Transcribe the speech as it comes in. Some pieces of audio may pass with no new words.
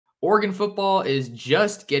Oregon football is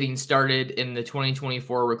just getting started in the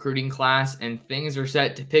 2024 recruiting class, and things are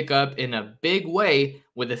set to pick up in a big way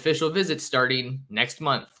with official visits starting next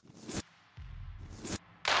month.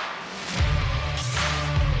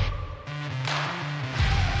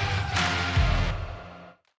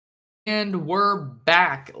 And we're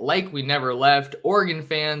back like we never left. Oregon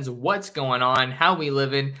fans, what's going on? How we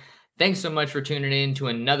living? Thanks so much for tuning in to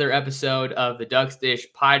another episode of the Ducks Dish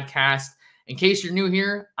podcast. In case you're new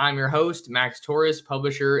here, I'm your host, Max Torres,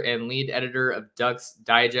 publisher and lead editor of Ducks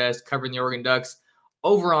Digest, covering the Oregon Ducks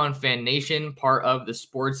over on Fan Nation, part of the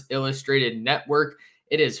Sports Illustrated Network.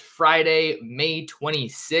 It is Friday, May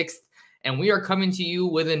 26th, and we are coming to you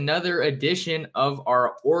with another edition of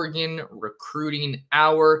our Oregon Recruiting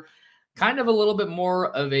Hour. Kind of a little bit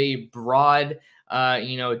more of a broad,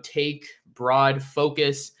 broad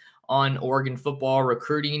focus on Oregon football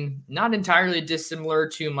recruiting, not entirely dissimilar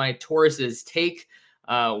to my Torres' take,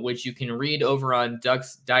 which you can read over on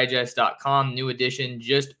ducksdigest.com. New edition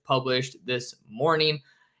just published this morning.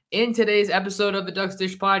 In today's episode of the Ducks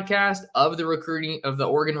Dish podcast of the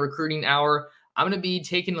Oregon Recruiting Hour, I'm going to be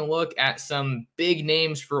taking a look at some big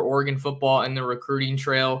names for Oregon football in the recruiting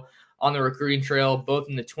trail, both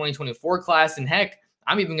in the 2024 class, and heck,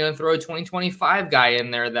 I'm even going to throw a 2025 guy in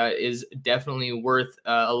there that is definitely worth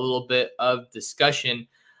a little bit of discussion.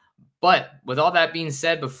 But with all that being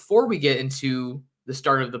said, before we get into the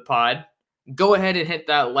start of the pod, go ahead and hit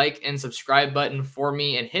that like and subscribe button for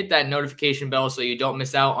me and hit that notification bell so you don't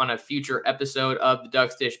miss out on a future episode of the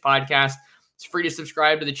Ducks Dish podcast. It's free to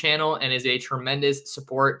subscribe to the channel and is a tremendous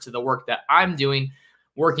support to the work that I'm doing,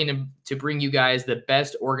 working to bring you guys the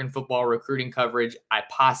best Oregon football recruiting coverage I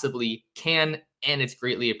possibly can, and it's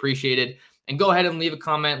greatly appreciated. And go ahead and leave a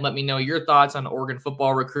comment. Let me know your thoughts on Oregon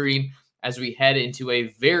football recruiting as we head into a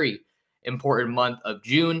very important month of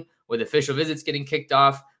June with official visits getting kicked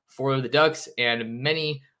off for the Ducks and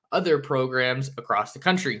many other programs across the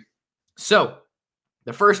country. So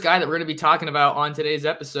the first guy that we're going to be talking about on today's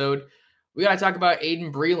episode, we got to talk about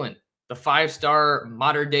Aydin Breland, the five-star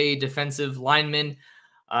modern-day defensive lineman.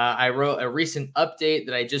 I wrote a recent update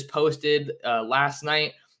that I just posted last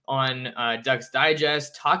night on Ducks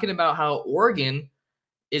Digest, talking about how Oregon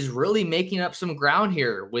is really making up some ground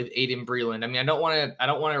here with Aydin Breland. I mean, I don't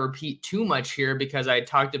want to repeat too much here because I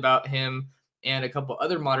talked about him and a couple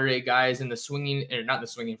other modern day guys in the not the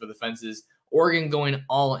swinging for the fences. Oregon going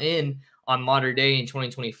all in on modern day in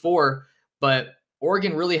 2024, but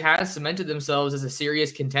Oregon really has cemented themselves as a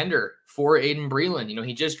serious contender for Aydin Breland. You know,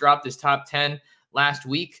 he just dropped his top 10 last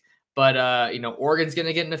week, but Oregon's going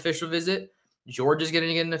to get an official visit. Georgia's going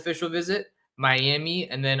to get an official visit, Miami,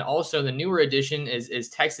 and then also the newer addition is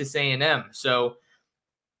Texas A&M. So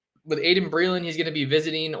with Aydin Breland, he's going to be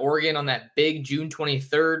visiting Oregon on that big June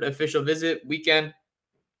 23rd official visit weekend.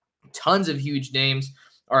 Tons of huge names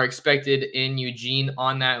are expected in Eugene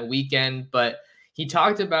on that weekend, but he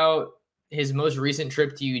talked about his most recent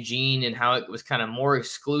trip to Eugene and how it was kind of more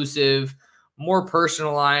exclusive, more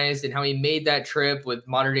personalized, and how he made that trip with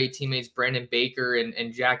modern day teammates Brandon Baker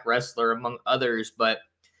and Jack Ressler, among others. But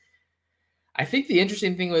I think the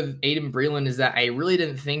interesting thing with Aydin Breland is that I really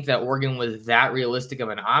didn't think that Oregon was that realistic of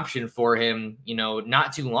an option for him,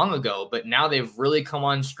 not too long ago. But now they've really come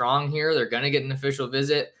on strong here. They're going to get an official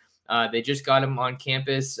visit. They just got him on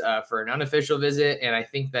campus for an unofficial visit. And I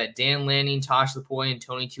think that Dan Lanning, Tosh Lapoy, and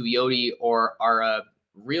Tony Tuioti are a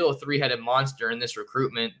real three-headed monster in this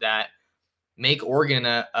recruitment that make Oregon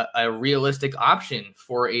a realistic option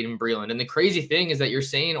for Aydin Breland. And the crazy thing is that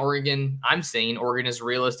I'm saying Oregon is a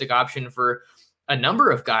realistic option for a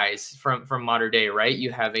number of guys from modern day, right?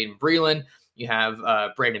 You have Aydin Breland, you have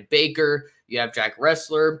Brandon Baker, you have Jack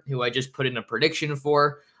Ressler, who I just put in a prediction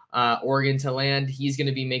for Oregon to land. He's going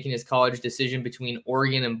to be making his college decision between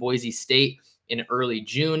Oregon and Boise State in early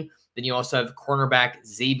June. Then you also have cornerback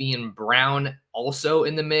Xavier Brown also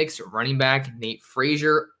in the mix. Running back Nate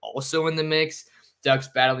Frazier also in the mix. Ducks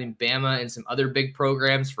battling Bama and some other big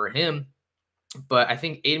programs for him. But I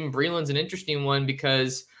think Aydin Breland's an interesting one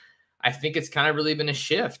because I think it's kind of really been a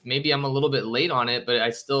shift. Maybe I'm a little bit late on it, but I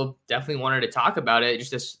still definitely wanted to talk about it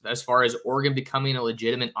just as far as Oregon becoming a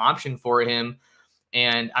legitimate option for him.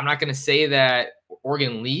 And I'm not going to say that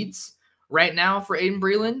Oregon leads right now for Aydin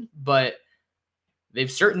Breland, but they've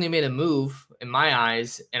certainly made a move in my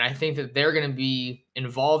eyes, and I think that they're going to be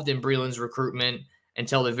involved in Breland's recruitment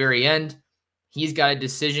until the very end. He's got a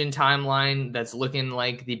decision timeline that's looking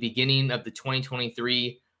like the beginning of the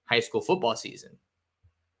 2023 high school football season.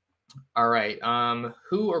 All right,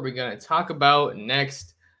 who are we going to talk about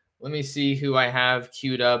next? Let me see who I have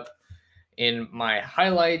queued up in my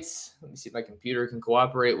highlights. Let me see if my computer can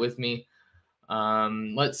cooperate with me.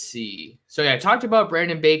 Let's see. So yeah, I talked about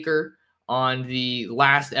Brandon Baker on the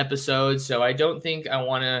last episode, so I don't think I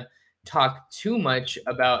want to talk too much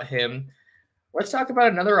about him. Let's talk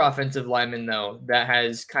about another offensive lineman, though, that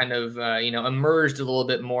has kind of, emerged a little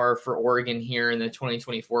bit more for Oregon here in the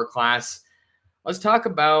 2024 class. Let's talk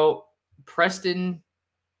about Preston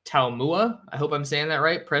Taumua. I hope I'm saying that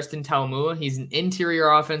right. Preston Taumua. He's an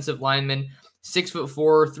interior offensive lineman,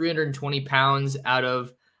 6'4", 320 pounds, out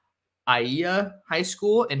of Aiea High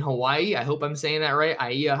School in Hawaii. I hope I'm saying that right.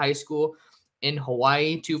 Aiea High School in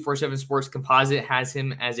Hawaii. 247 Sports Composite has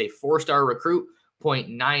him as a 4-star recruit.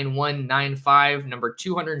 0.9195, number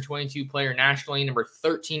 222 player nationally, number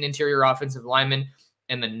 13 interior offensive lineman,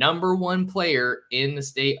 and the number 1 player in the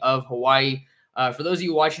state of Hawaii. For those of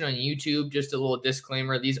you watching on YouTube, just a little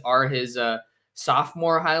disclaimer, these are his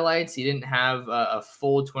sophomore highlights. He didn't have a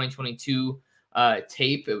full 2022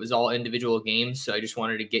 tape. It was all individual games, so I just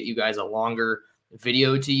wanted to get you guys a longer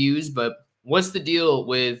video to use. But what's the deal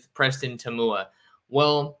with Preston Taumua?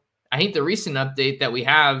 Well, I think the recent update that we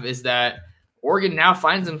have is that Oregon now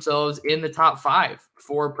finds themselves in the top 5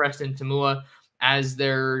 for Preston Taumua as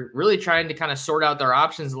they're really trying to kind of sort out their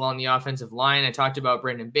options along the offensive line. I talked about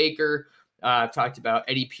Brandon Baker. I've talked about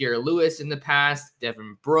Eddie Pierre-Louis in the past,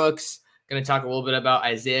 Devin Brooks. Going to talk a little bit about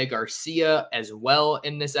Isaiah Garcia as well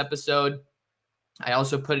in this episode. I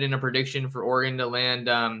also put in a prediction for Oregon to land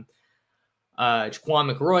Jaquan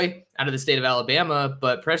McRoy out of the state of Alabama,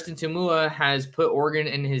 but Preston Taumua has put Oregon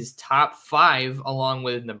in his top 5 along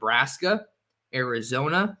with Nebraska,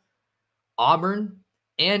 Arizona, Auburn,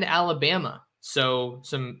 and Alabama. So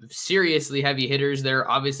some seriously heavy hitters there.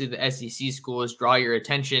 Obviously, the SEC schools draw your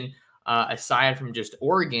attention aside from just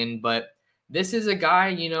Oregon. But this is a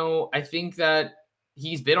guy, I think that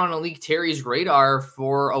he's been on Alik Terry's radar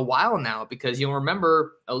for a while now, because you'll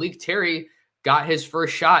remember Alik Terry got his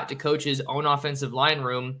first shot to coach his own offensive line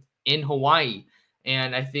room in Hawaii.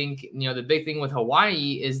 And I think, the big thing with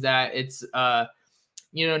Hawaii is that it's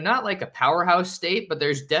not like a powerhouse state, but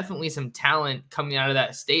there's definitely some talent coming out of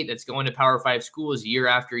that state that's going to Power 5 schools year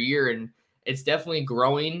after year. And it's definitely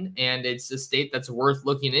growing, and it's a state that's worth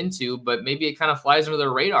looking into, but maybe it kind of flies under the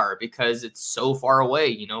radar because it's so far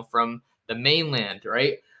away, from the mainland,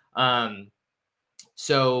 right?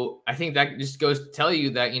 So I think that just goes to tell you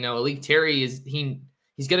that, Alik Terry he's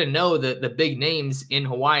going to know the big names in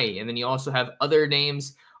Hawaii. And then you also have other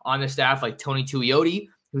names on the staff like Tony Tuioti,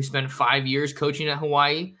 who spent 5 years coaching at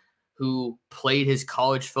Hawaii, who played his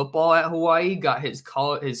college football at Hawaii, got his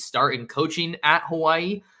start in coaching at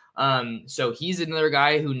Hawaii. So he's another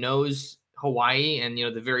guy who knows Hawaii and,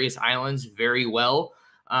 the various islands very well.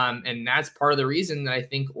 And that's part of the reason that I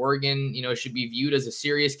think Oregon, should be viewed as a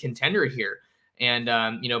serious contender here. And,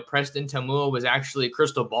 Preston Taumua was actually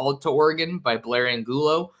crystal balled to Oregon by Blair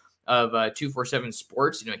Angulo of 247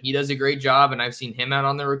 Sports. He does a great job, and I've seen him out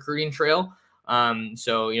on the recruiting trail.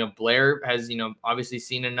 So, Blair has, obviously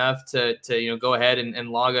seen enough to go ahead and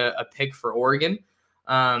log a pick for Oregon.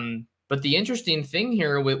 But the interesting thing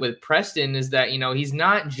here with Preston is that, he's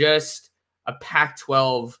not just a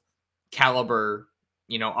Pac-12 caliber,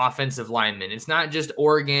 offensive lineman. It's not just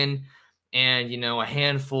Oregon and, a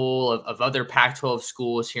handful of other Pac-12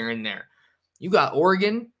 schools here and there. You got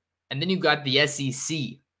Oregon, and then you got the SEC,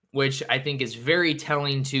 which I think is very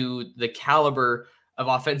telling to the caliber of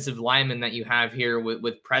offensive linemen that you have here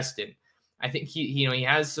with Preston. I think he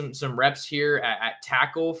has some reps here at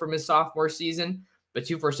tackle from his sophomore season, but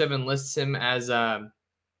 247 lists him as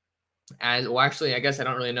well, actually, I guess I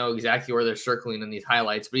don't really know exactly where they're circling in these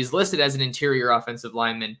highlights, but he's listed as an interior offensive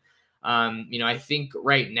lineman. I think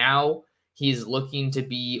right now he's looking to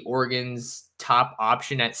be Oregon's top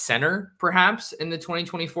option at center, perhaps in the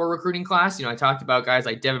 2024 recruiting class. I talked about guys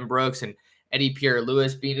like Devin Brooks and Eddie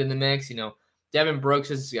Pierre-Louis being in the mix. Devin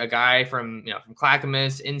Brooks is a guy from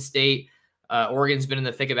Clackamas, in-state. Oregon's been in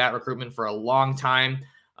the thick of that recruitment for a long time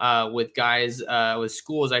with guys, with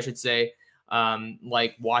schools, I should say,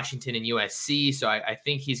 like Washington and USC. So I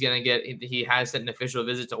think he's going to he has sent an official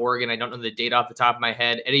visit to Oregon. I don't know the date off the top of my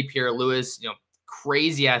head. Eddie Pierre-Louis,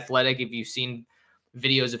 crazy athletic. If you've seen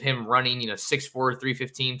videos of him running, 6'4",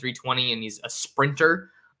 315, 320, and he's a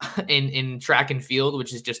sprinter in track and field,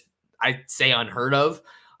 which is just, I'd say, unheard of.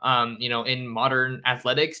 In modern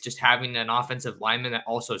athletics, just having an offensive lineman that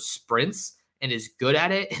also sprints and is good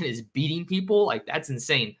at it and is beating people, like, that's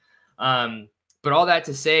insane. But all that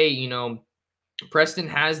to say, Preston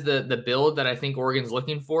has the build that I think Oregon's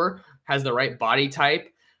looking for, has the right body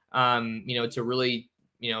type, to really,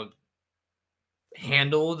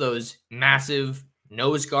 handle those massive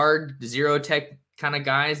nose guard, zero tech kind of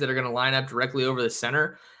guys that are going to line up directly over the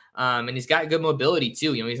center. And he's got good mobility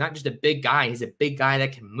too. He's not just a big guy. He's a big guy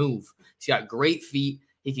that can move. He's got great feet.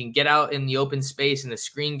 He can get out in the open space in the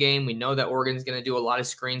screen game. We know that Oregon's going to do a lot of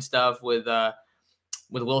screen stuff with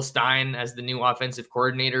Will Stein as the new offensive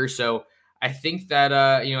coordinator. So I think that,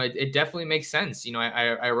 it definitely makes sense.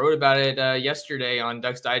 I wrote about it yesterday on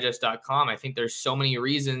ducksdigest.com. I think there's so many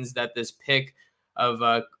reasons that this pick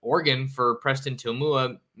of Oregon for Preston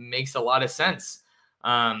Taumua makes a lot of sense.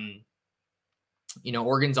 Oregon's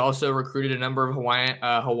also recruited a number of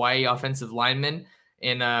Hawaii offensive linemen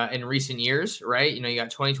in recent years, right? You got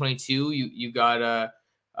 2022, you got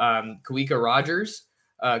Kavika Rogers,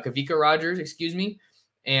 excuse me.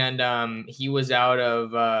 And he was out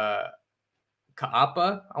of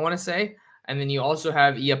Ka'apa, I want to say. And then you also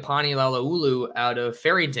have Iapani Lalaulu out of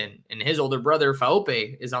Farrington, and his older brother,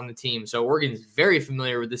 Faupe, is on the team. So Oregon's very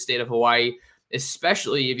familiar with the state of Hawaii,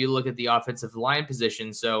 especially if you look at the offensive line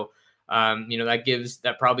position. So,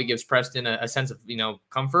 that probably gives Preston a sense of,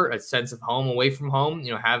 comfort, a sense of home away from home,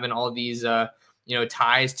 having all these,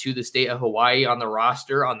 ties to the state of Hawaii on the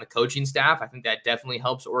roster, on the coaching staff. I think that definitely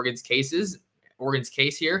helps Oregon's case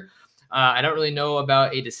here. I don't really know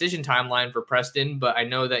about a decision timeline for Preston, but I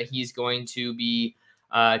know that he's going to be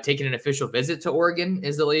taking an official visit to Oregon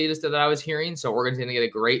is the latest that I was hearing. So Oregon's going to get a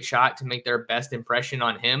great shot to make their best impression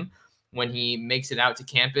on him when he makes it out to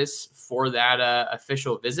campus for that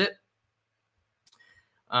official visit.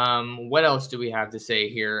 What else do we have to say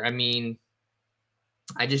here? I mean,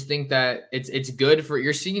 I just think that it's good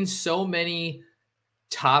you're seeing so many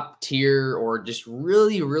top tier or just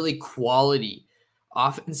really, really quality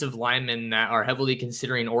offensive linemen that are heavily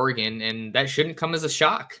considering Oregon, and that shouldn't come as a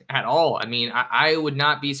shock at all. I mean, I would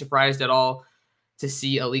not be surprised at all to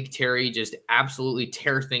see Alik Terry just absolutely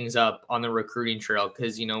tear things up on the recruiting trail,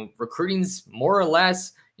 because, recruiting's more or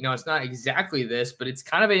less, it's not exactly this, but it's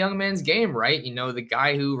kind of a young man's game, right? The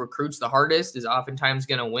guy who recruits the hardest is oftentimes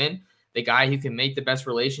going to win. The guy who can make the best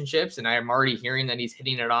relationships, and I'm already hearing that he's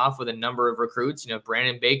hitting it off with a number of recruits.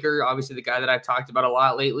 Brandon Baker, obviously the guy that I've talked about a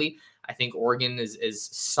lot lately. I think Oregon is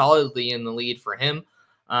solidly in the lead for him.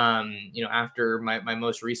 After my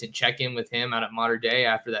most recent check-in with him out at Mater Dei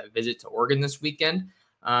after that visit to Oregon this weekend.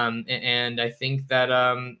 And I think that,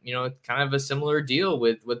 kind of a similar deal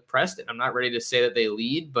with Preston. I'm not ready to say that they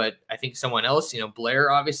lead, but I think someone else,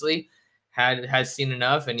 Blair obviously has seen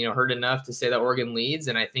enough and, heard enough to say that Oregon leads.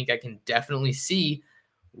 And I think I can definitely see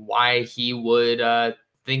why he would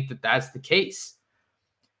think that that's the case.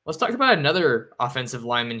 Let's talk about another offensive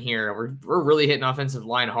lineman here. We're really hitting offensive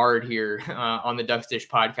line hard here on the Ducks Dish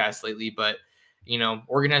podcast lately, but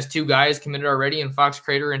Oregon has two guys committed already in Fox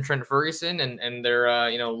Crater and Trent Ferguson, and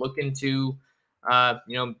they're looking to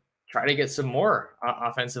try to get some more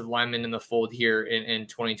offensive linemen in the fold here in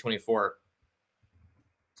 2024.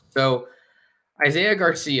 So Isaiah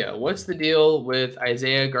Garcia, what's the deal with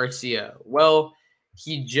Isaiah Garcia? Well,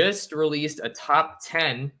 he just released a top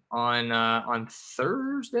 10 on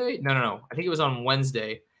Thursday. No. I think it was on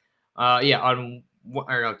Wednesday.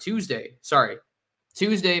 Tuesday. Sorry.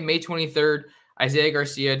 Tuesday, May 23rd, Isaiah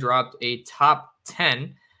Garcia dropped a top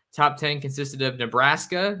 10. Top 10 consisted of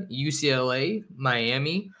Nebraska, UCLA,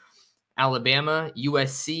 Miami, Alabama,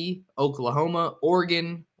 USC, Oklahoma,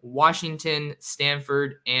 Oregon, Washington,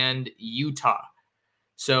 Stanford, and Utah.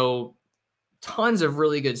 So tons of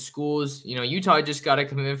really good schools. Utah just got a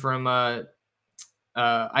commitment from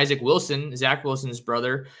Isaac Wilson, Zach Wilson's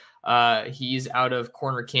brother. He's out of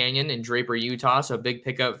Corner Canyon in Draper, Utah. So a big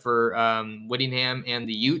pickup for Whittingham and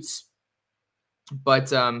the Utes.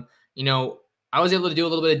 But, I was able to do a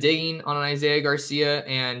little bit of digging on Isaiah Garcia,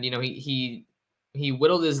 and, he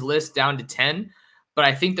whittled his list down to 10. But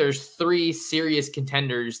I think there's 3 serious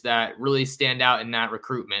contenders that really stand out in that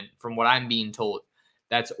recruitment from what I'm being told.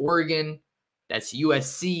 That's Oregon, that's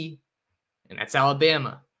USC, and that's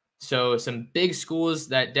Alabama. So some big schools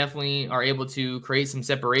that definitely are able to create some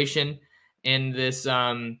separation in this,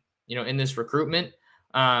 in this recruitment.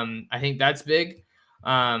 I think that's big.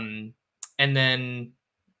 And then,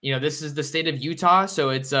 this is the state of Utah. So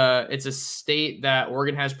it's a state that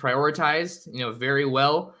Oregon has prioritized, very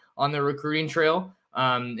well on the recruiting trail.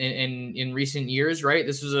 In recent years, right?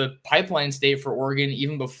 This was a pipeline state for Oregon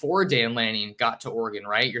even before Dan Lanning got to Oregon,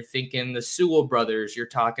 right? You're thinking the Sewell brothers. You're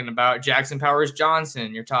talking about Jackson Powers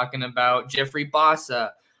Johnson. You're talking about Jeffrey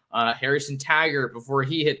Bossa, Harrison Taggart before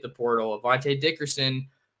he hit the portal. Avante Dickerson,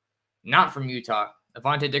 not from Utah.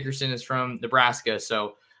 Avante Dickerson is from Nebraska.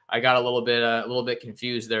 So I got a little bit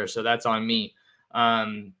confused there. So that's on me.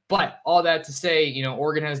 But all that to say,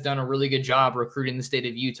 Oregon has done a really good job recruiting the state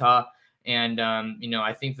of Utah. And,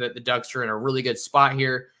 I think that the Ducks are in a really good spot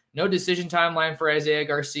here. No decision timeline for Isaiah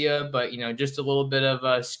Garcia, but, just a little bit of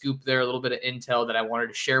a scoop there, a little bit of intel that I wanted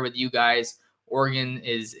to share with you guys. Oregon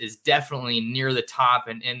is definitely near the top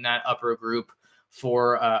and in that upper group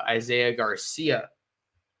for Isaiah Garcia.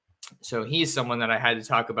 So he's someone that I had to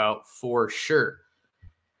talk about for sure.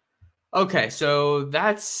 Okay, so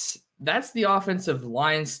that's the offensive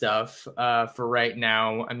line stuff for right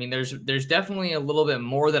now. I mean, there's definitely a little bit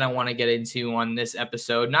more that I want to get into on this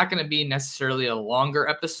episode. Not going to be necessarily a longer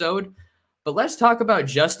episode, but let's talk about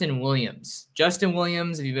Justin Williams. Justin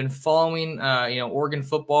Williams, if you've been following, Oregon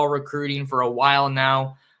football recruiting for a while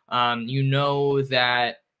now, you know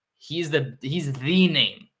that he's the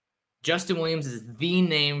name. Justin Williams is the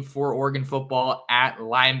name for Oregon football at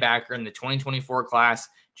linebacker in the 2024 class.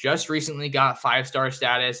 Just recently got 5-star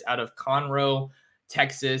status out of Conroe,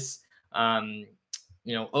 Texas.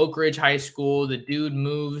 Oak Ridge High School. The dude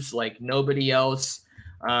moves like nobody else.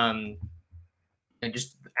 And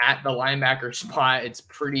just at the linebacker spot, it's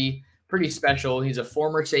pretty special. He's a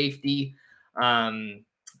former safety. I don't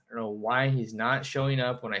know why he's not showing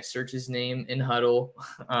up when I search his name in Huddle.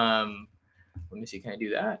 Let me see. Can I do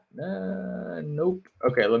that? Nope.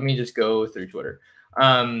 Okay, let me just go through Twitter.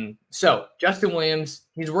 So Justin Williams,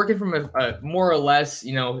 he's working from a more or less,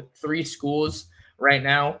 3 schools right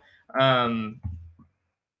now.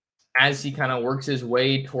 As he kind of works his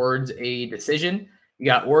way towards a decision, you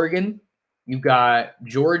got Oregon, you got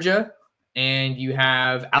Georgia, and you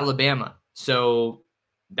have Alabama. So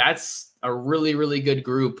that's a really, really good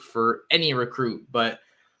group for any recruit. But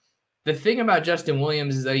the thing about Justin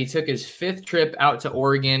Williams is that he took his 5th trip out to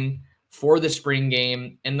Oregon for the spring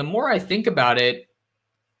game. And the more I think about it,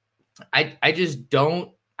 I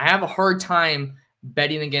have a hard time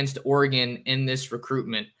betting against Oregon in this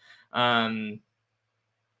recruitment.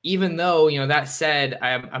 Even though, that said,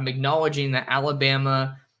 I'm acknowledging that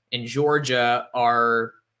Alabama and Georgia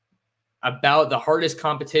are about the hardest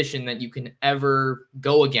competition that you can ever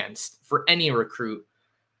go against for any recruit.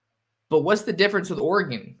 But what's the difference with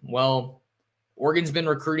Oregon? Well, Oregon's been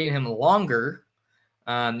recruiting him longer.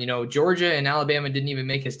 Georgia and Alabama didn't even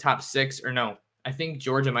make his top 6, or no, I think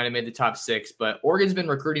Georgia might have made the top 6, but Oregon's been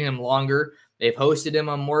recruiting him longer. They've hosted him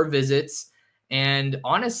on more visits. And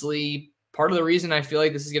honestly, part of the reason I feel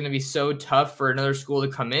like this is going to be so tough for another school to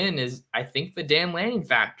come in is I think the Dan Lanning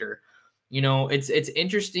factor. It's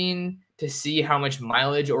interesting to see how much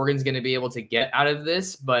mileage Oregon's going to be able to get out of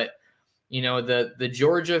this, but the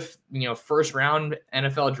Georgia, first round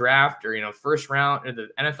NFL draft or, first round or the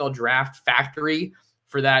NFL draft factory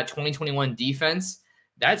for that 2021 defense,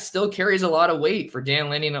 that still carries a lot of weight for Dan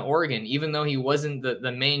Lanning at Oregon, even though he wasn't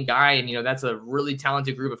the main guy. And, that's a really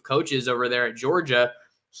talented group of coaches over there at Georgia.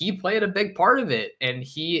 He played a big part of it. And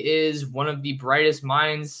he is one of the brightest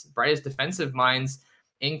defensive minds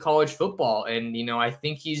in college football. And, I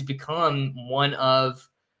think he's become one of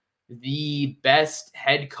the best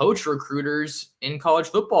head coach recruiters in college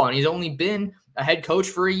football. And he's only been a head coach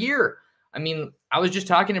for a year. I mean, I was just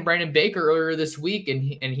talking to Brandon Baker earlier this week, and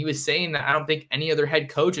he was saying that I don't think any other head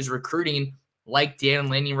coach is recruiting like Dan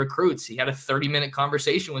Lanning recruits. He had a 30-minute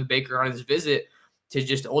conversation with Baker on his visit to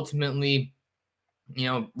just ultimately,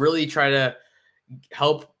 really try to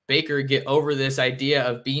help Baker get over this idea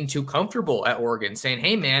of being too comfortable at Oregon, saying,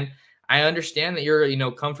 hey, man, I understand that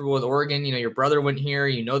you're, comfortable with Oregon. Your brother went here,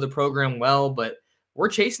 the program well, but we're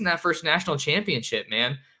chasing that first national championship,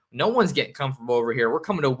 man. No one's getting comfortable over here. We're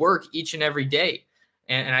coming to work each and every day.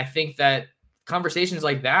 And I think that conversations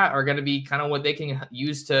like that are going to be kind of what they can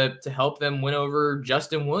use to help them win over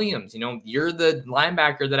Justin Williams. You're the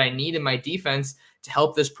linebacker that I need in my defense to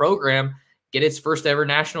help this program get its first ever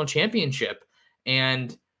national championship.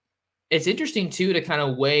 And it's interesting, too, to kind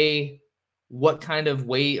of weigh what kind of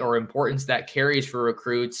weight or importance that carries for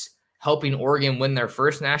recruits helping Oregon win their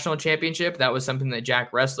first national championship. That was something that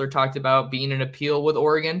Jack Ressler talked about being an appeal with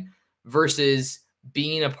Oregon versus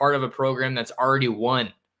being a part of a program that's already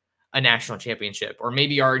won a national championship or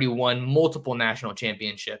maybe already won multiple national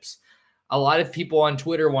championships. A lot of people on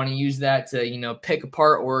Twitter want to use that to, pick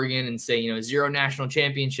apart Oregon and say, 0 national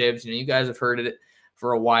championships. You guys have heard it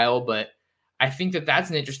for a while, but I think that that's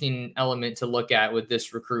an interesting element to look at with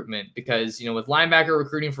this recruitment because, with linebacker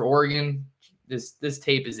recruiting for Oregon, this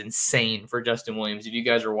tape is insane for Justin Williams. If you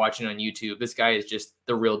guys are watching on YouTube, this guy is just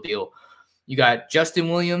the real deal. You got Justin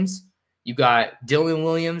Williams, you got Dylan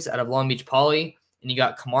Williams out of Long Beach Poly, and you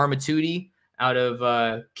got Kamar Matudi out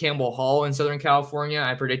of Campbell Hall in Southern California.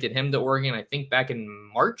 I predicted him to Oregon, I think back in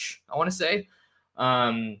March, I want to say.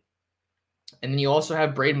 And then you also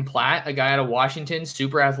have Braden Platt, a guy out of Washington,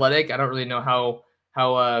 super athletic. I don't really know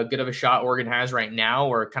how good of a shot Oregon has right now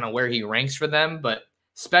or kind of where he ranks for them, but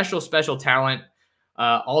special talent.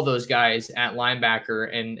 all those guys at linebacker,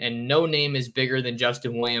 and no name is bigger than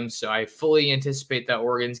Justin Williams. So I fully anticipate that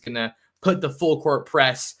Oregon's going to put the full court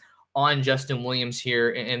press on Justin Williams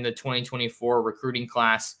here in the 2024 recruiting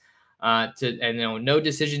class. No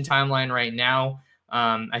decision timeline right now.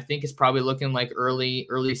 I think it's probably looking like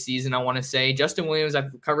early season. I want to say Justin Williams,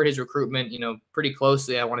 I've covered his recruitment, pretty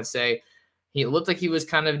closely. I want to say he looked like he was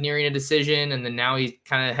kind of nearing a decision, and then now he's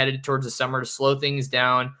kind of headed towards the summer to slow things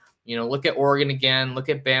down. Look at Oregon again, look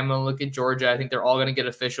at Bama, look at Georgia. I think they're all going to get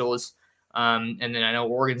officials. And then I know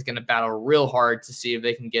Oregon's going to battle real hard to see if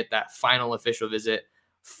they can get that final official visit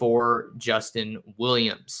for Justin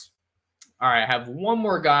Williams. All right, I have one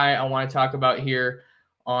more guy I want to talk about here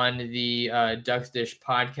on the Ducks Dish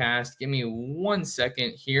podcast. Give me 1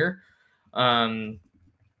 second here. All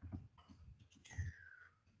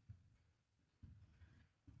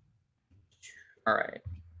right.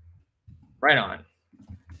 Right on.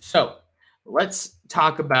 So let's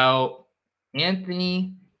talk about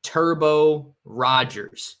Anthony Turbo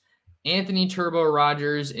Rogers. Anthony Turbo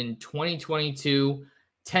Rogers in 2022,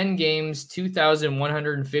 10 games,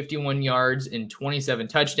 2,151 yards and 27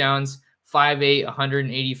 touchdowns, 5'8",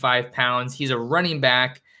 185 pounds. He's a running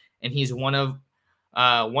back, and he's one of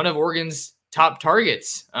Oregon's top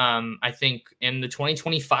targets, I think, in the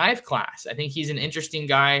 2025 class. I think he's an interesting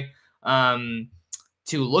guy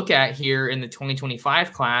to look at here in the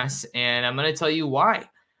 2025 class, and I'm going to tell you why.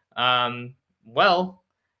 Well,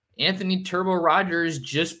 Anthony Turbo Rogers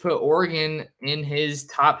just put Oregon in his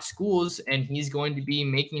top schools, and he's going to be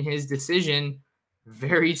making his decision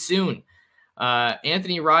very soon.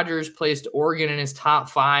 Anthony Rogers placed Oregon in his top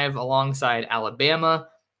 5 alongside Alabama,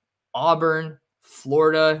 Auburn,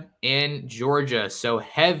 Florida, and Georgia. So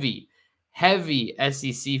heavy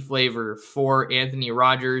SEC flavor for Anthony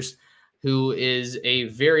Rogers, who is a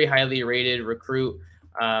very highly rated recruit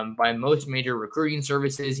by most major recruiting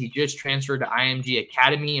services. He just transferred to IMG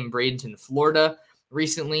Academy in Bradenton, Florida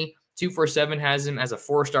recently. 247 has him as a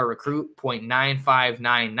 4-star recruit,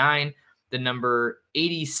 0.9599, the number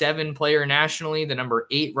 87 player nationally, the number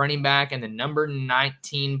 8 running back, and the number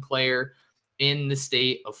 19 player in the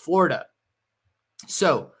state of Florida.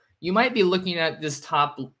 So you might be looking at this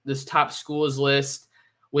top schools list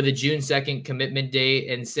with a June 2nd commitment date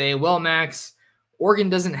and say, well, Max, Oregon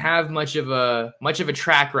doesn't have much of a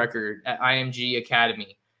track record at IMG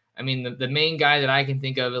Academy. I mean, the main guy that I can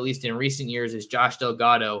think of, at least in recent years, is Josh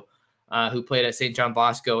Delgado, who played at St. John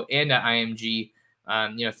Bosco and at IMG.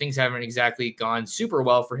 Things haven't exactly gone super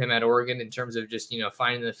well for him at Oregon in terms of just,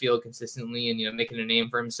 finding the field consistently and, making a name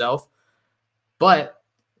for himself. But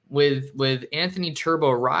with Anthony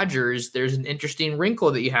Turbo Rogers, there's an interesting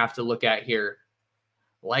wrinkle that you have to look at here.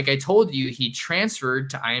 Like I told you, he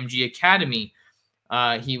transferred to IMG Academy.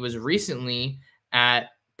 He was recently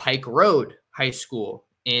at Pike Road High School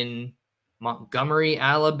in Montgomery,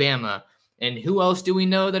 Alabama. And who else do we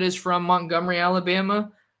know that is from Montgomery,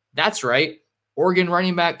 Alabama? That's right, Oregon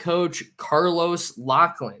running back coach Carlos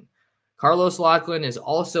Lachlan. Carlos Lachlan is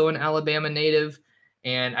also an Alabama native,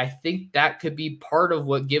 and I think that could be part of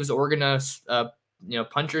what gives Oregon a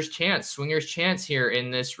puncher's chance, swinger's chance here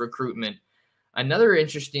in this recruitment. Another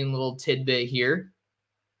interesting little tidbit here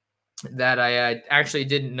that I actually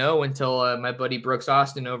didn't know until my buddy Brooks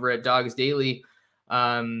Austin over at Dogs Daily,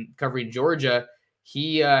 covering Georgia,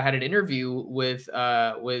 he had an interview with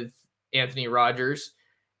Anthony Rogers,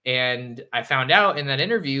 and I found out in that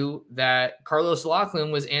interview that Carlos Lachlan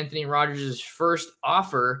was Anthony Rogers' first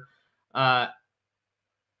offer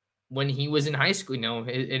when he was in high school,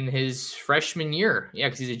 in his freshman year. Yeah,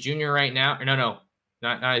 because he's a junior right now. No,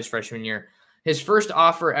 not his freshman year. His first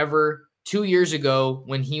offer ever 2 years ago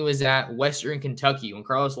when he was at Western Kentucky. When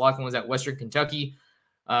Carlos Lachlan was at Western Kentucky,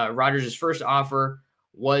 Rogers' first offer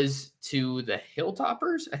was to the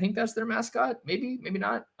Hilltoppers. I think that's their mascot. Maybe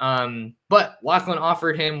not. But Lachlan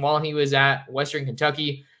offered him while he was at Western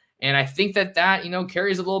Kentucky. And I think that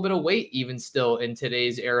carries a little bit of weight even still in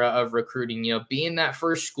today's era of recruiting. Being that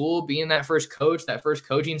first school, being that first coach, that first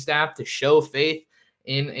coaching staff to show faith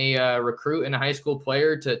in a recruit and a high school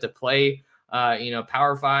player to play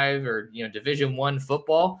Power 5 or, Division I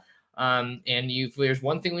football. And there's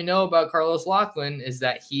one thing we know about Carlos Lachlan is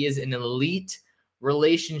that he is an elite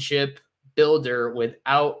relationship builder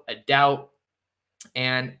without a doubt.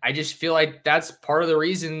 And I just feel like that's part of the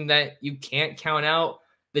reason that you can't count out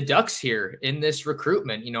the Ducks here in this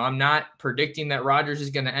recruitment. I'm not predicting that Rogers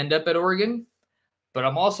is going to end up at Oregon, but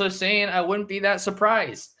I'm also saying I wouldn't be that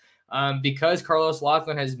surprised. Because Carlos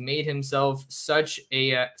Lachlan has made himself such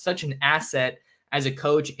an asset as a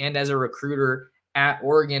coach and as a recruiter at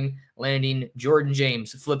Oregon, landing Jordan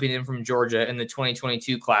James, flipping in from Georgia in the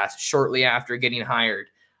 2022 class shortly after getting hired.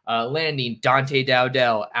 Landing Dante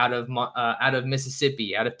Dowdell out of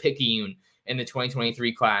Mississippi, out of Picayune in the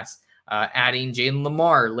 2023 class. Adding Jalen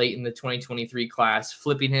Lamar late in the 2023 class,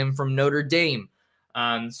 flipping him from Notre Dame.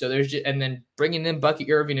 So and then bringing in Bucket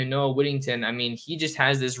Irving and Noah Whittington. I mean, he just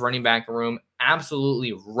has this running back room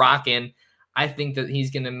absolutely rocking. I think that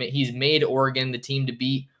he's made Oregon the team to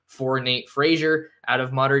beat for Nate Frazier out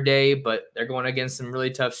of Mater Dei, but they're going against some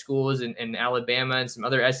really tough schools in Alabama and some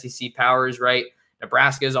other SEC powers, right?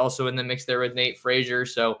 Nebraska is also in the mix there with Nate Frazier.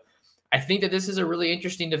 So I think that this is a really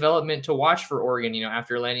interesting development to watch for Oregon,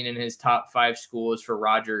 after landing in his top 5 schools for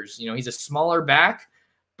Rogers. He's a smaller back,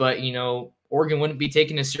 but, Oregon wouldn't be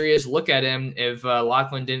taking a serious look at him if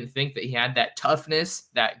Lachlan didn't think that he had that toughness,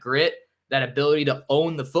 that grit, that ability to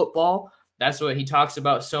own the football. That's what he talks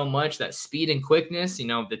about so much, that speed and quickness.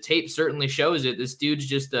 The tape certainly shows it. This dude's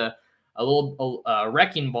just a little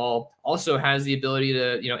wrecking ball. Also has the ability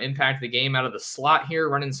to, impact the game out of the slot here,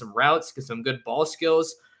 running some routes, get some good ball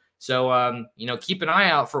skills. So, keep an eye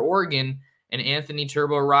out for Oregon and Anthony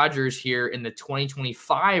Turbo Rogers here in the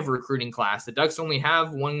 2025 recruiting class. The Ducks only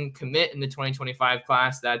have one commit in the 2025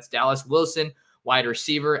 class. That's Dallas Wilson, wide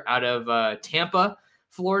receiver out of Tampa,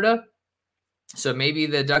 Florida. So maybe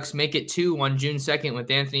the Ducks make it 2 on June 2nd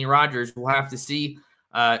with Anthony Rogers. We'll have to see.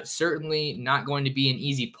 Certainly not going to be an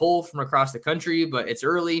easy pull from across the country, but it's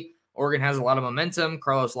early. Oregon has a lot of momentum.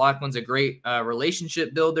 Carlos Laughlin's a great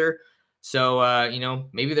relationship builder. So,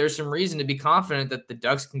 maybe there's some reason to be confident that the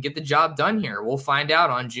Ducks can get the job done here. We'll find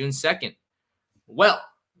out on June 2nd. Well,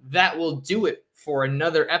 that will do it for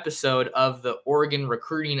another episode of the Oregon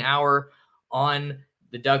Recruiting Hour on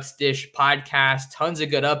the Ducks Dish podcast. Tons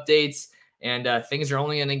of good updates, and things are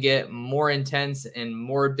only going to get more intense and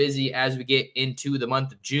more busy as we get into the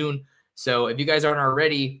month of June. So if you guys aren't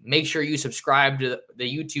already, make sure you subscribe to the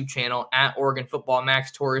YouTube channel at Oregon Football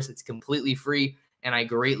Max Torres. It's completely free, and I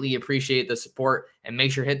greatly appreciate the support. And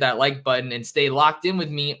make sure to hit that like button and stay locked in with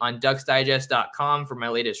me on ducksdigest.com for my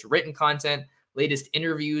latest written content, latest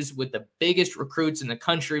interviews with the biggest recruits in the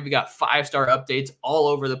country. We got 5-star updates all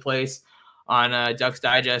over the place on Ducks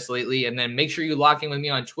Digest lately. And then make sure you lock in with me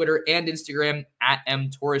on Twitter and Instagram at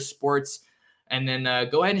mtorresports. And then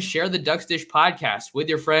go ahead and share the Ducks Dish podcast with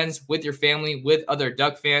your friends, with your family, with other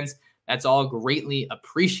Duck fans. That's all greatly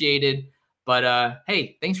appreciated. But,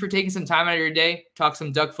 hey, thanks for taking some time out of your day. Talk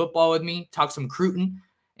some Duck football with me. Talk some Cruton.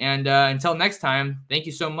 And until next time, thank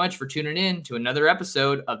you so much for tuning in to another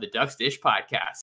episode of the Ducks Dish podcast.